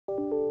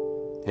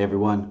Hey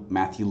everyone,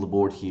 Matthew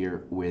Laborde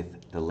here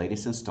with the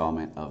latest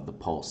installment of The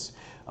Pulse,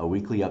 a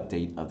weekly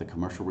update of the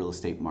commercial real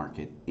estate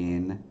market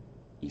in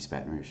East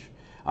Baton Rouge.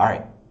 All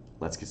right,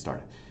 let's get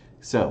started.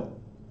 So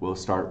we'll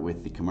start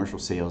with the commercial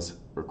sales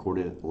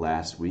recorded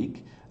last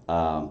week.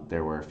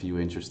 There were a few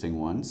interesting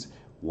ones.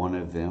 One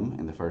of them,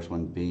 and the first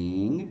one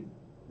being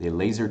the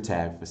laser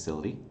tag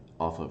facility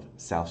off of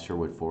South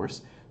Sherwood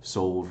Forest,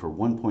 sold for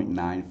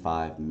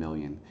 $1.95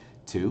 million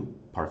to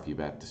Parkview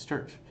Baptist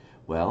Church.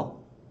 Well,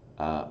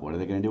 what are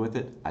they going to do with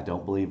it? I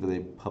don't believe they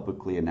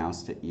publicly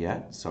announced it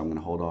yet, so I'm going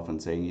to hold off on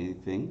saying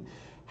anything.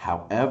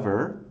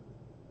 However,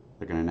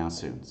 they're going to announce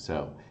soon.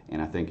 And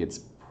I think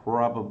it's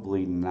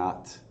probably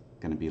not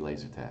going to be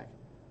laser tag,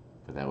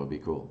 but that would be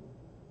cool.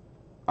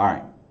 All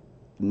right,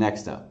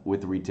 next up with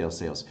the retail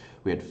sales,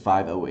 we had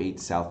 508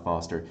 South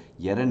Foster,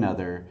 yet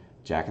another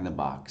Jack in the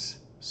Box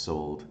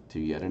sold to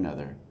yet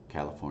another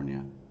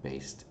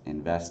California-based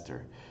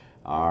investor.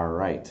 All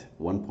right,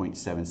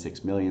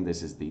 1.76 million.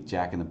 This is the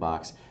Jack in the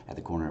Box at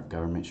the corner of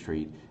Government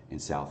Street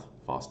and South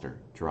Foster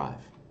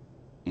Drive.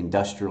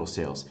 Industrial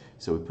sales.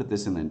 So we put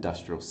this in the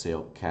industrial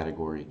sale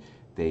category.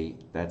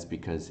 That's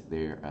because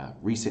their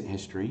recent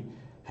history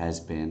has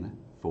been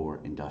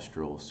for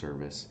industrial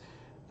service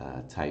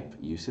type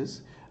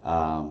uses.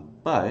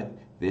 But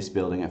this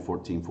building at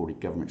 1440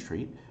 Government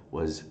Street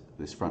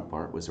this front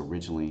part was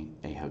originally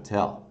a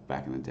hotel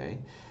back in the day.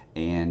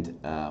 And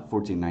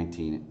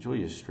 1419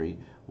 Julia Street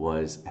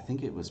I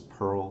think it was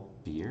Pearl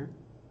Beer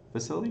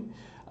facility.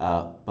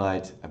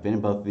 But I've been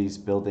in both of these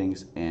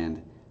buildings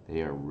and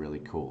they are really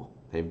cool.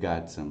 They've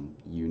got some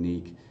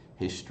unique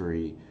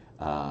history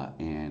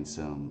and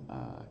some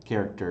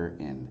character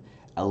and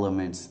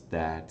elements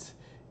that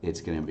it's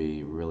going to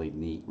be really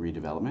neat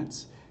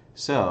redevelopments.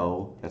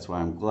 So that's why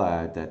I'm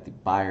glad that the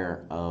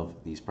buyer of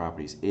these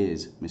properties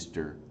is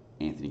Mr.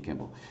 Anthony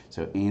Kimball.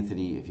 So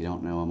Anthony, if you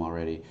don't know him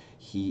already,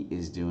 he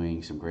is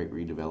doing some great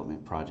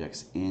redevelopment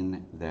projects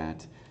in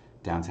that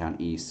downtown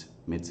east,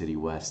 mid-city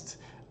west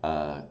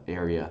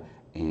area,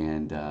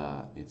 and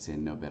it's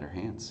in no better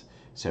hands.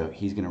 So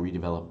he's going to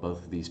redevelop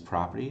both of these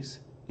properties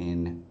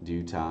in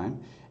due time,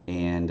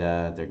 and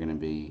they're going to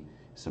be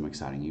some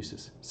exciting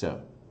uses.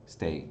 So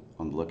stay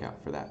on the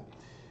lookout for that.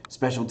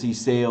 Specialty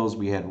sales,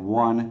 we had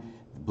one,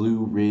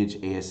 Blue Ridge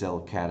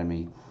ASL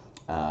Academy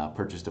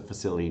purchased a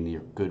facility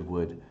near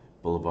Goodwood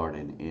Boulevard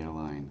and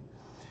Airline.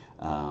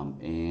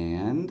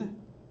 And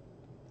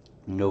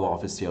no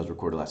office sales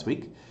recorded last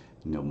week.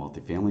 No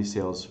multifamily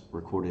sales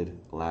recorded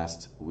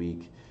last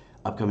week.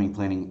 Upcoming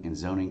Planning and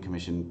Zoning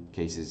Commission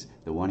cases,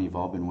 the one you've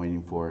all been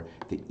waiting for,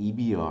 the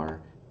EBR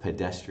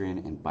Pedestrian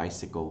and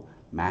Bicycle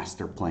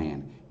Master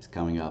Plan is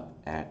coming up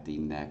at the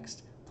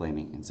next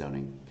Planning and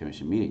Zoning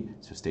Commission meeting,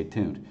 so stay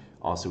tuned.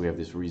 Also, we have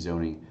this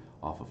rezoning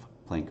off of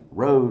Plank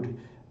Road.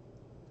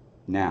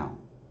 Now,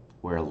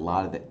 where a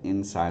lot of the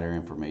insider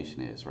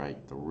information is,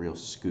 right? The real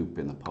scoop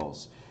in the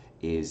Pulse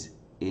is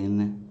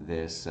in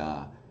this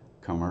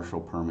commercial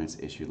permits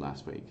issued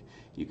last week.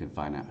 You can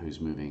find out who's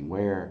moving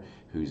where,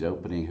 who's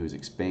opening, who's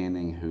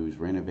expanding, who's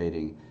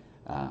renovating,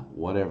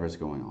 whatever's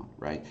going on,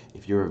 right?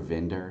 If you're a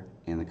vendor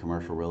in the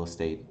commercial real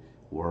estate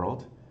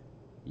world,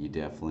 you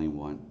definitely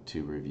want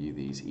to review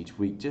these each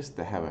week just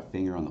to have a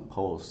finger on the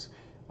pulse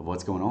of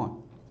what's going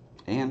on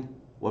and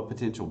what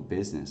potential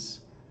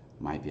business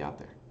might be out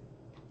there.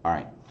 All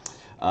right,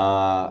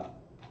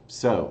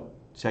 so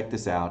check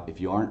this out. If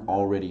you aren't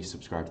already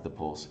subscribed to The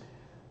Pulse,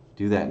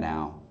 do that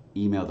now.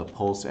 Email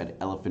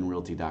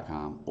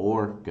thepulse@elifinrealty.com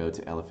or go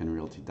to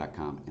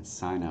elifinrealty.com and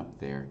sign up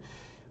there.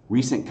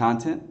 Recent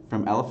content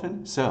from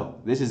Elifin. So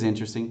this is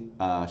interesting.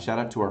 Shout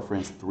out to our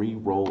friends 3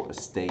 Roll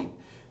Estate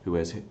who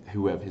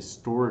have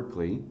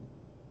historically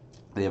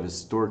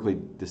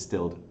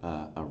distilled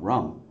a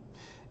rum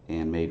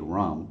and made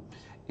rum,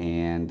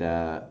 and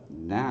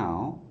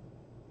now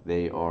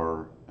they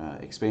are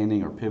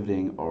expanding or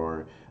pivoting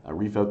or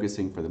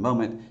refocusing for the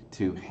moment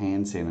to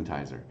hand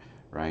sanitizer,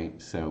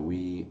 right? So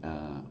we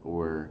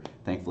were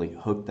thankfully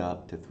hooked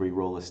up to 3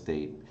 Roll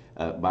Estate,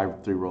 by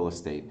 3 Roll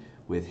Estate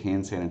with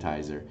hand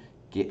sanitizer,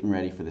 getting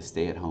ready for the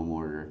stay-at-home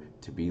order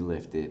to be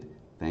lifted,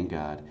 thank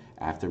God,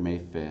 after May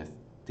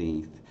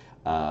 15th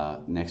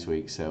next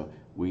week. So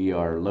we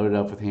are loaded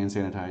up with hand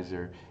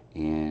sanitizer,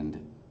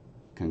 and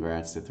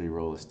congrats to 3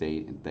 Roll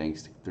Estate, and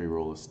thanks to 3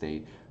 Roll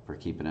Estate for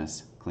keeping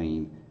us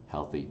clean,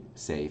 healthy,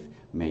 safe.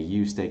 May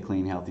you stay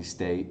clean, healthy,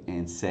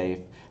 and safe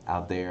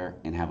out there,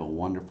 and have a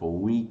wonderful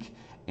week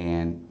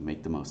and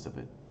make the most of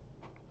it.